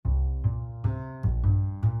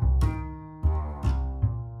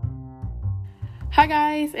Hi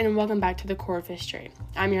guys, and welcome back to the Core of History.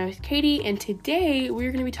 I'm your host Katie, and today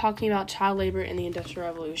we're going to be talking about child labor in the Industrial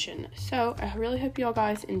Revolution. So I really hope you all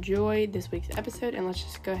guys enjoyed this week's episode, and let's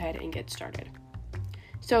just go ahead and get started.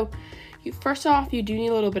 So first off, you do need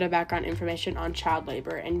a little bit of background information on child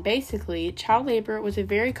labor, and basically child labor was a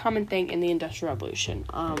very common thing in the Industrial Revolution.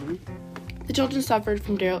 The children suffered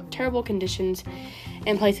from terrible conditions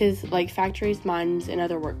in places like factories, mines, and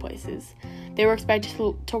other workplaces. They were expected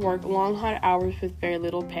to work long, hot hours with very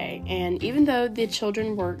little pay, and even though the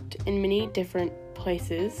children worked in many different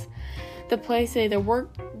places, the places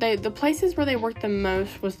where they worked the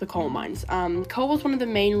most was the coal mines. Coal was one of the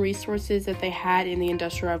main resources that they had in the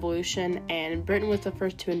Industrial Revolution, and Britain was the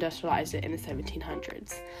first to industrialize it in the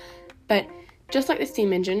 1700s. But just like the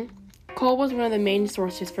steam engine, coal was one of the main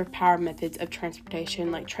sources for power methods of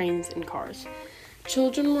transportation like trains and cars.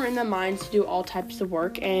 Children were in the mines to do all types of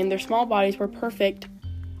work, and their small bodies were perfect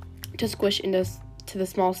to squish into the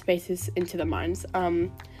small spaces into the mines.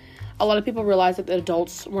 A lot of people realized that the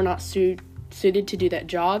adults were not suited to do that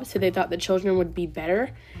job, so they thought the children would be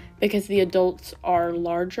better because the adults are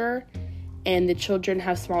larger and the children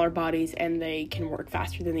have smaller bodies and they can work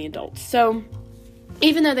faster than the adults. So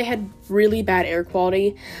even though they had really bad air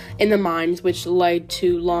quality in the mines, which led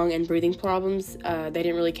to lung and breathing problems, they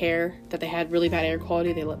didn't really care that they had really bad air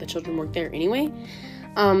quality. They let the children work there anyway.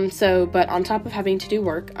 But on top of having to do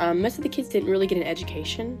work, most of the kids didn't really get an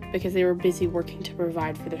education because they were busy working to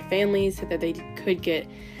provide for their families so that they could get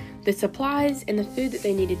the supplies and the food that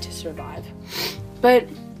they needed to survive. But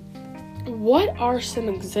what are some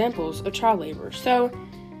examples of child labor? So,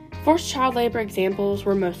 forced child labor examples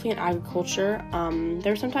were mostly in agriculture. They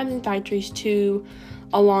were sometimes in factories too,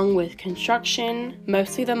 along with construction,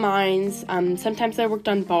 mostly the mines. Sometimes they worked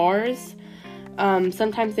on bars.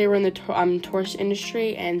 Sometimes they were in the tourist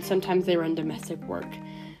industry, and sometimes they were in domestic work.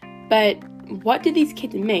 But what did these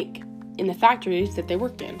kids make in the factories that they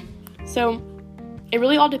worked in? So it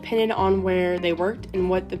really all depended on where they worked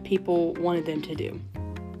and what the people wanted them to do.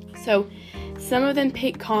 So some of them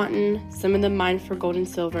picked cotton, some of them mined for gold and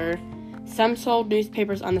silver, some sold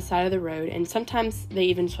newspapers on the side of the road, and sometimes they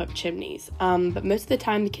even swept chimneys. But most of the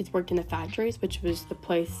time the kids worked in the factories, which was the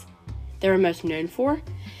place they were most known for.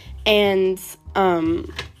 And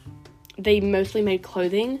they mostly made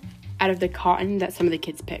clothing out of the cotton that some of the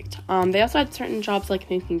kids picked. They also had certain jobs like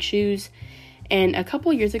making shoes. And a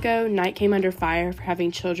couple years ago, Nike came under fire for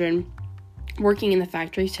having children working in the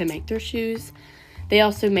factories to make their shoes. They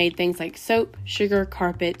also made things like soap, sugar,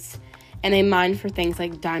 carpets, and they mined for things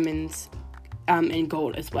like diamonds and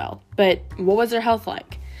gold as well. But what was their health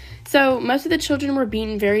like? So most of the children were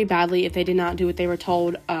beaten very badly if they did not do what they were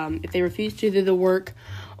told, if they refused to do the work,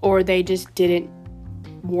 or they just didn't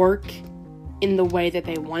work in the way that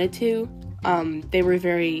they wanted to. They were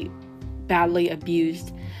very badly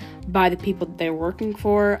abused by the people that they were working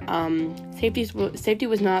for. Safety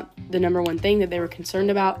was not the number one thing that they were concerned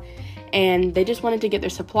about, and they just wanted to get their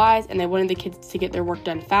supplies, and they wanted the kids to get their work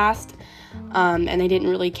done fast, and they didn't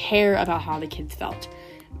really care about how the kids felt.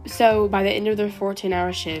 So by the end of their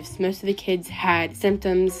 14-hour shifts, most of the kids had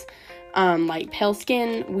symptoms like pale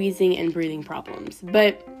skin, wheezing, and breathing problems.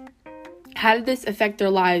 But how did this affect their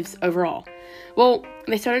lives overall? Well,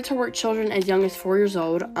 they started to work children as young as 4 years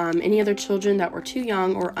old. Any other children that were too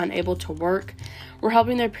young or unable to work were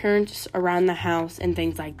helping their parents around the house and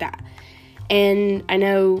things like that. And I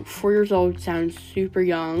know 4 years old sounds super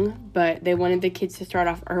young, but they wanted the kids to start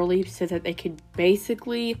off early so that they could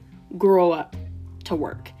basically grow up to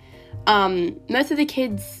work. Most of the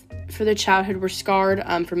kids for their childhood were scarred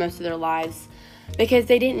for most of their lives because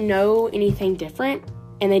they didn't know anything different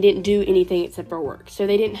and they didn't do anything except for work. So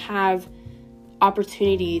they didn't have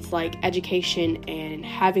opportunities like education and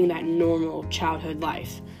having that normal childhood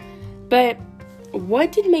life. But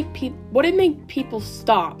what did make people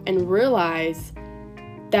stop and realize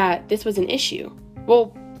that this was an issue?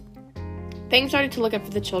 Well, things started to look up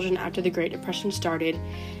for the children after the Great Depression started,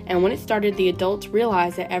 and when it started, the adults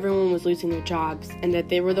realized that everyone was losing their jobs and that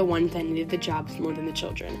they were the ones that needed the jobs more than the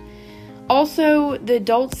children. Also, the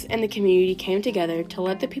adults and the community came together to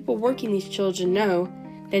let the people working these children know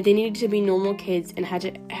that they needed to be normal kids and had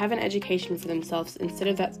to have an education for themselves instead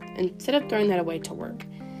of throwing that away to work.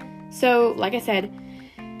 So, like I said,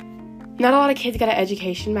 not a lot of kids got an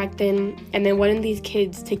education back then, and they wanted these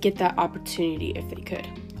kids to get that opportunity if they could.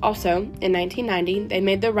 Also, in 1990, they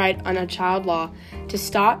made the right on a child law to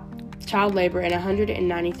stop child labor in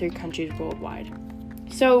 193 countries worldwide.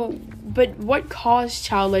 So, but what caused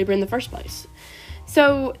child labor in the first place?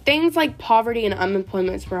 So, things like poverty and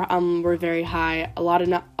unemployment were very high. A lot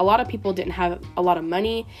of people didn't have a lot of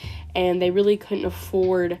money, and they really couldn't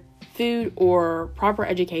afford food or proper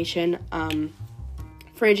education.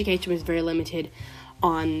 Free education was very limited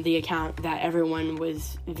on the account that everyone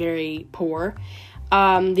was very poor.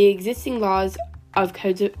 The existing laws of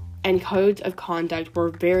codes of conduct were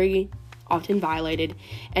very often violated,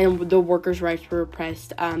 and the workers' rights were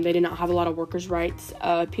repressed. They did not have a lot of workers' rights.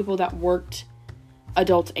 People that worked,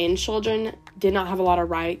 adults and children, did not have a lot of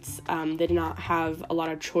rights. They did not have a lot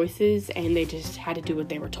of choices, and they just had to do what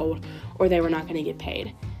they were told, or they were not going to get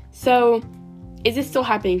paid. So, is this still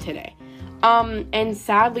happening today? And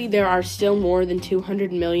sadly, there are still more than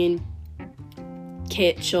 200 million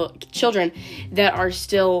children that are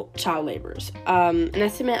still child laborers. An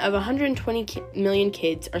estimate of 120 million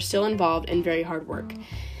kids are still involved in very hard work.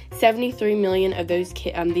 73 million of these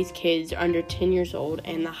kids are under 10 years old,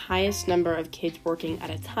 and the highest number of kids working at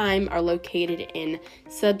a time are located in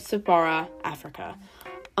sub-Saharan Africa.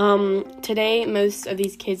 Today, most of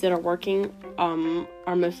these kids that are working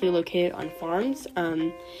are mostly located on farms,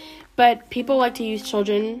 but people like to use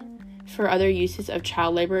children for other uses of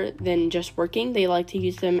child labor than just working. They like to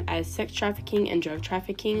use them as sex trafficking and drug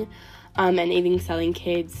trafficking, and even selling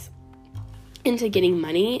kids into getting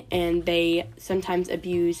money, and they sometimes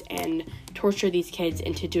abuse and torture these kids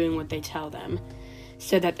into doing what they tell them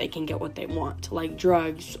so that they can get what they want, like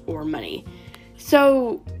drugs or money.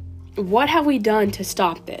 So what have we done to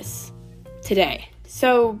stop this today?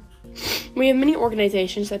 So we have many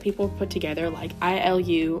organizations that people put together, like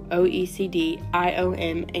ILU, OECD,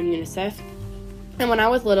 IOM, and UNICEF. And when I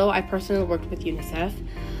was little, I personally worked with UNICEF.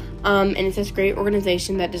 And it's this great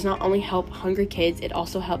organization that does not only help hungry kids, it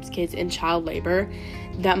also helps kids in child labor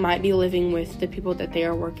that might be living with the people that they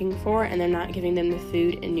are working for, and they're not giving them the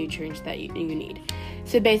food and nutrients that you need.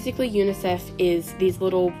 So basically, UNICEF is these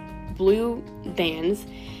little blue vans,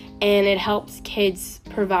 and it helps kids,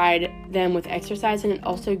 provide them with exercise, and it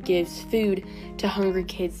also gives food to hungry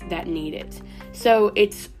kids that need it. So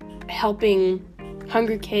it's helping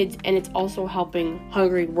hungry kids, and it's also helping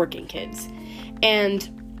hungry working kids. And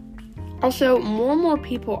also, more and more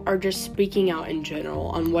people are just speaking out in general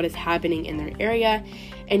on what is happening in their area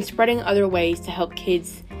and spreading other ways to help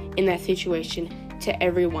kids in that situation to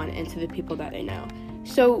everyone and to the people that they know.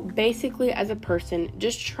 So basically, as a person,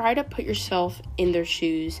 just try to put yourself in their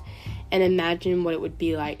shoes and imagine what it would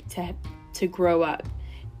be like to grow up,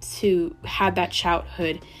 to have that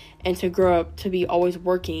childhood, and to grow up to be always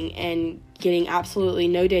working and getting absolutely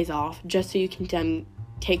no days off just so you can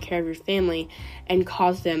take care of your family and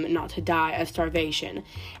cause them not to die of starvation.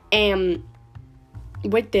 And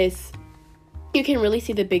with this, you can really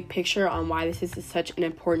see the big picture on why this is such an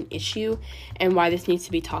important issue and why this needs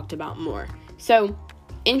to be talked about more. So,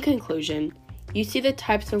 in conclusion, you see the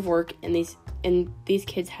types of work these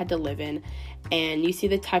kids had to live in, and you see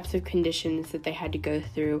the types of conditions that they had to go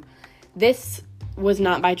through. This was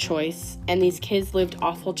not by choice, and these kids lived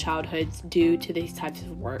awful childhoods due to these types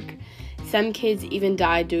of work. Some kids even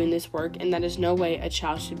died doing this work, and that is no way a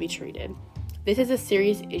child should be treated. This is a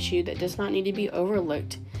serious issue that does not need to be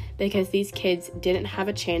overlooked because these kids didn't have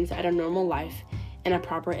a chance at a normal life and a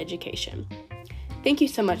proper education. Thank you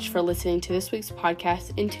so much for listening to this week's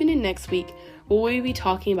podcast, and tune in next week where we'll be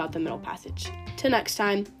talking about the Middle Passage. Till next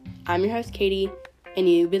time, I'm your host, Katie, and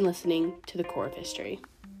you've been listening to The Core of History.